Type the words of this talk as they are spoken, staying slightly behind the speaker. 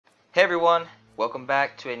Hey everyone, welcome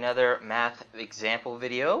back to another math example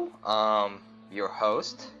video. Your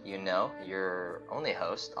host, your only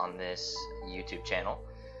host on this YouTube channel,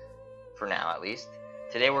 for now at least.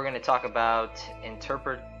 Today we're going to talk about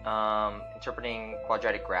interpreting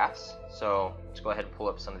quadratic graphs. So let's go ahead and pull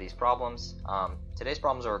up some of these problems. Today's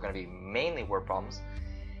problems are going to be mainly word problems,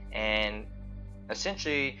 and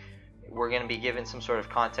essentially we're going to be given some sort of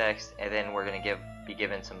context, and then we're going to be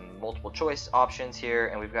given some multiple choice options here,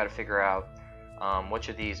 and we've got to figure out which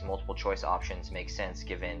of these multiple choice options make sense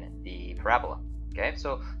given the parabola. Okay,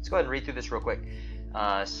 so let's go ahead and read through this real quick.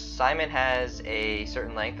 Simon has a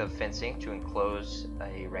certain length of fencing to enclose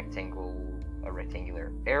a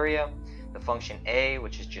rectangular area. The function a,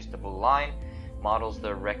 which is just a blue line, models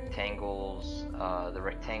the rectangle's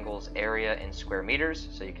area in square meters.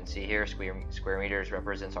 So you can see here square meters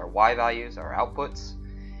represents our y values, our outputs,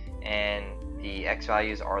 and the x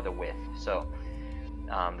values are the width. So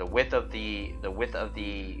the width of the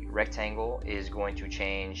rectangle is going to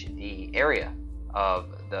change the area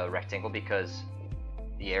of the rectangle, because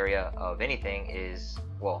the area of anything is,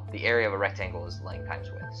 well, the area of a rectangle is length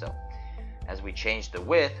times width. So as we change the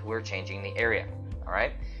width, we're changing the area. All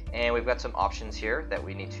right, and we've got some options here that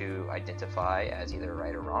we need to identify as either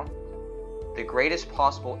right or wrong. The greatest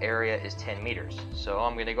possible area is 10 meters. So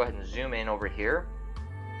I'm going to go ahead and zoom in over here.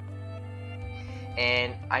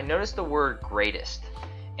 And I noticed the word greatest,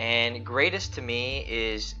 and greatest to me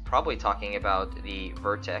is probably talking about the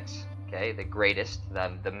vertex. Okay, the greatest,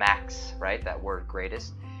 the max, right? That word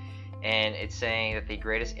greatest, and it's saying that the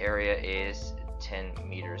greatest area is 10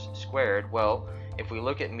 meters squared. Well, if we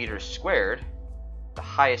look at meters squared, the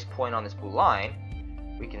highest point on this blue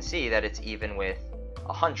line, we can see that it's even with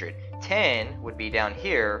 100. 10 would be down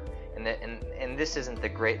here, and this isn't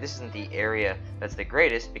the area that's the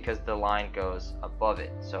greatest, because the line goes above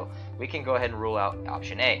it. So we can go ahead and rule out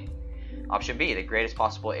option A. Option B, the greatest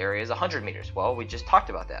possible area is 100 meters. Well, we just talked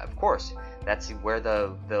about that. Of course, that's where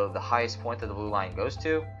the highest point of the blue line goes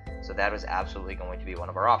to. So that is absolutely going to be one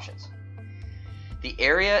of our options. The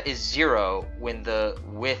area is 0 when the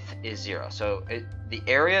width is 0. So the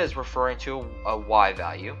area is referring to a y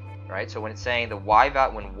value, right? So when it's saying the y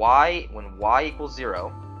value, when y equals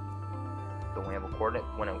 0, so when we have a coordinate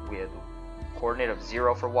of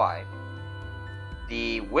 0 for y,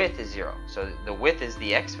 the width is 0. So the width is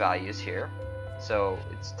the x values here. So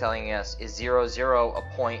it's telling us, is 0, 0 a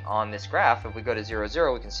point on this graph? If we go to 0,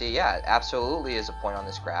 0, we can see, yeah, it absolutely is a point on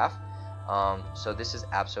this graph. So this is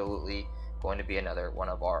absolutely going to be another one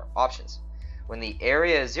of our options. When the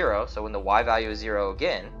area is 0, so when the y value is 0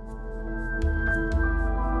 again,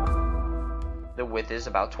 the width is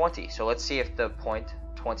about 20. So let's see if the point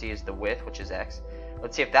 20 is the width, which is x.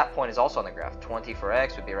 Let's see if that point is also on the graph. 20 for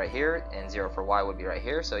x would be right here, and 0 for y would be right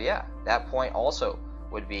here. So yeah, that point also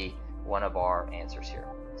would be one of our answers here,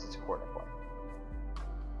 since it's a coordinate point.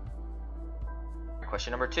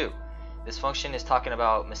 Question number 2. This function is talking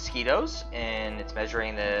about mosquitoes, and it's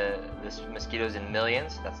measuring this mosquitoes in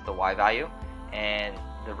millions. That's the y value, and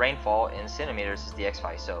the rainfall in centimeters is the x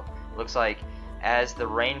value. So it looks like as the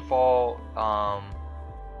rainfall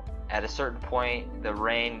at a certain point, the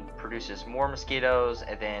rain produces more mosquitoes,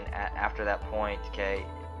 and then after that point, okay,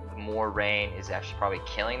 more rain is actually probably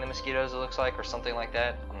killing the mosquitoes, it looks like, or something like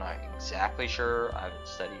that. I'm not exactly sure. I've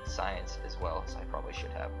studied science as well, so I probably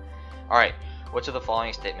should have. Alright, which of the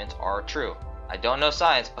following statements are true? I don't know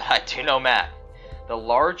science, but I do know math. The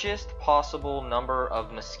largest possible number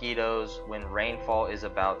of mosquitoes when rainfall is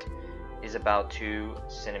about 2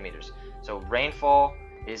 centimeters. So rainfall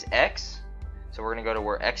is x. So we're going to go to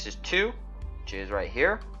where x is 2, which is right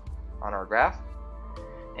here on our graph.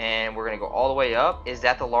 And we're going to go all the way up. Is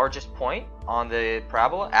that the largest point on the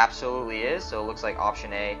parabola? Absolutely is. So it looks like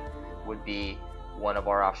option A would be one of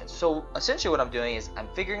our options. So essentially what I'm doing is I'm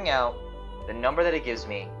figuring out the number that it gives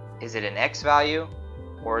me. Is it an x value,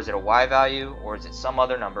 or is it a y value, or is it some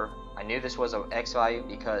other number? I knew this was an x value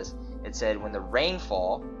because it said when the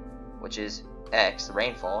rainfall, which is x, the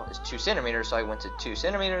rainfall is 2 centimeters, so I went to 2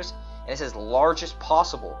 centimeters. And it says largest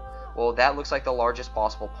possible. Well, that looks like the largest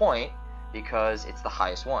possible point because it's the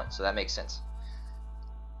highest one, so that makes sense.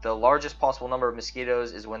 The largest possible number of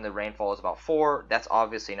mosquitoes is when the rainfall is about 4. That's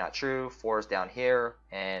obviously not true. 4 is down here,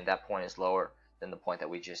 and that point is lower than the point that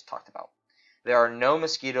we just talked about. There are no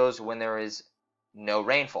mosquitoes when there is no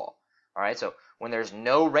rainfall. Alright, so when there's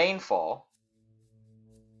no rainfall,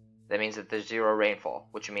 that means that there's 0 rainfall,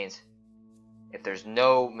 which means if there's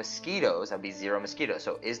no mosquitoes, that would be 0 mosquitoes.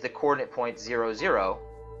 So is the coordinate point 0, 0?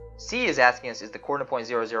 C is asking us, is the coordinate point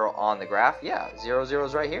 0, 0 on the graph? Yeah, 0, 0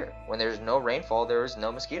 is right here. When there's no rainfall, there is no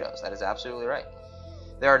mosquitoes. That is absolutely right.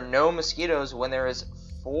 There are no mosquitoes when there is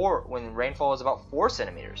when rainfall is about 4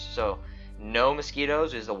 centimeters. So no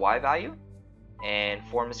mosquitoes is the Y value, and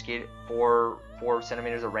 4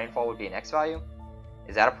 centimeters of rainfall would be an X value.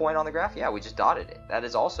 Is that a point on the graph? Yeah, we just dotted it. That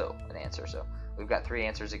is also an answer. So we've got 3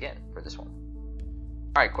 answers again for this one.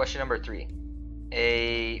 All right, question number 3.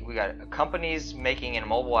 We got a company's making a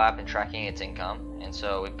mobile app and tracking its income, and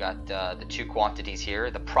so we've got the 2 quantities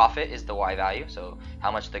here. The profit is the Y value, so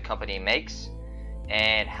how much the company makes,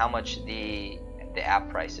 and how much the app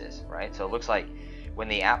price is, right? So it looks like when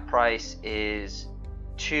the app price is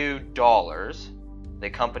 $2, the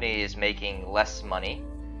company is making less money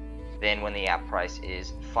than when the app price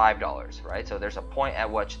is $5, right? So there's a point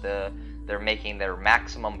at which they're making their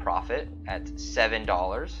maximum profit at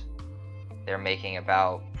 $7. They're making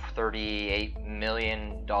about $38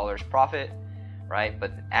 million profit, right?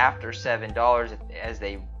 But after $7, as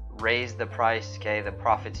they raise the price, okay, the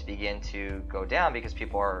profits begin to go down because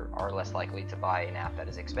people are less likely to buy an app that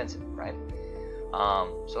is expensive, right?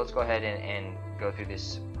 So let's go ahead and go through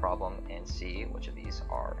this problem and see which of these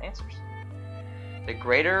are answers. The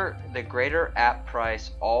greater app price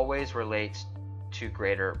always relates to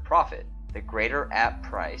greater profit. The greater the app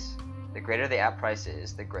price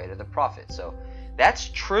is, the greater the profit. So that's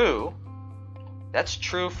true. That's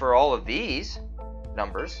true for all of these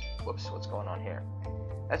numbers. Whoops, what's going on here?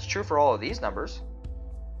 That's true for all of these numbers,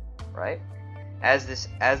 right? As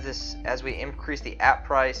we increase the app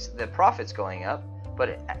price, the profit's going up.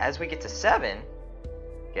 But as we get to 7,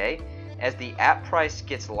 okay, as the app price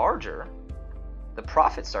gets larger, the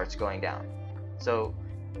profit starts going down. So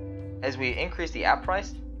as we increase the app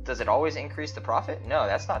price, does it always increase the profit? No,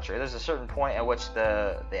 that's not true. There's a certain point at which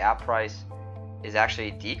the app price is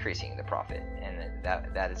actually decreasing the profit, and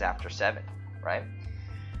that is after 7, right?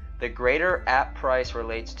 The greater app price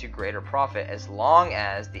relates to greater profit as long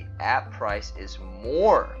as the app price is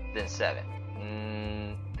more than 7.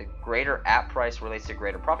 The greater app price relates to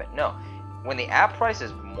greater profit. No, when the app price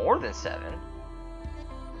is more than 7,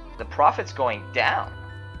 the profit's going down.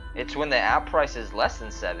 It's when the app price is less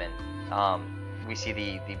than 7, we see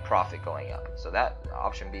the profit going up. So that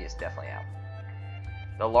option B is definitely out.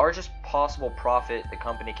 The largest possible profit the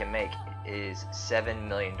company can make is $7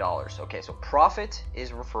 million. Okay, so profit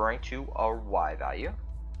is referring to our Y value,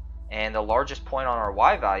 and the largest point on our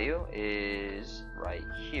Y value is right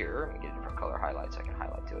here. Let me get a different color highlight so I can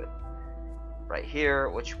highlight to it. Right here,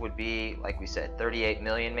 which would be, like we said, 38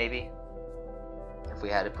 million maybe. If we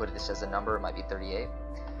had to put this as a number, it might be 38.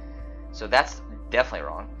 So that's definitely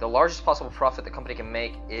wrong. The largest possible profit the company can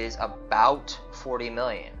make is about 40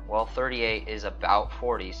 million. Well, 38 is about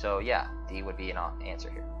 40, so yeah, D would be an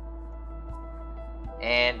answer here.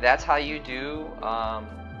 And that's how you do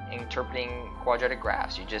interpreting quadratic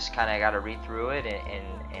graphs. You just kind of got to read through it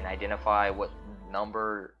and identify what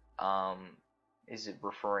number is it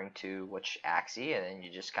referring to, which axis, and then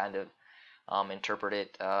you just kind of interpret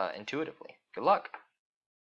it intuitively. Good luck.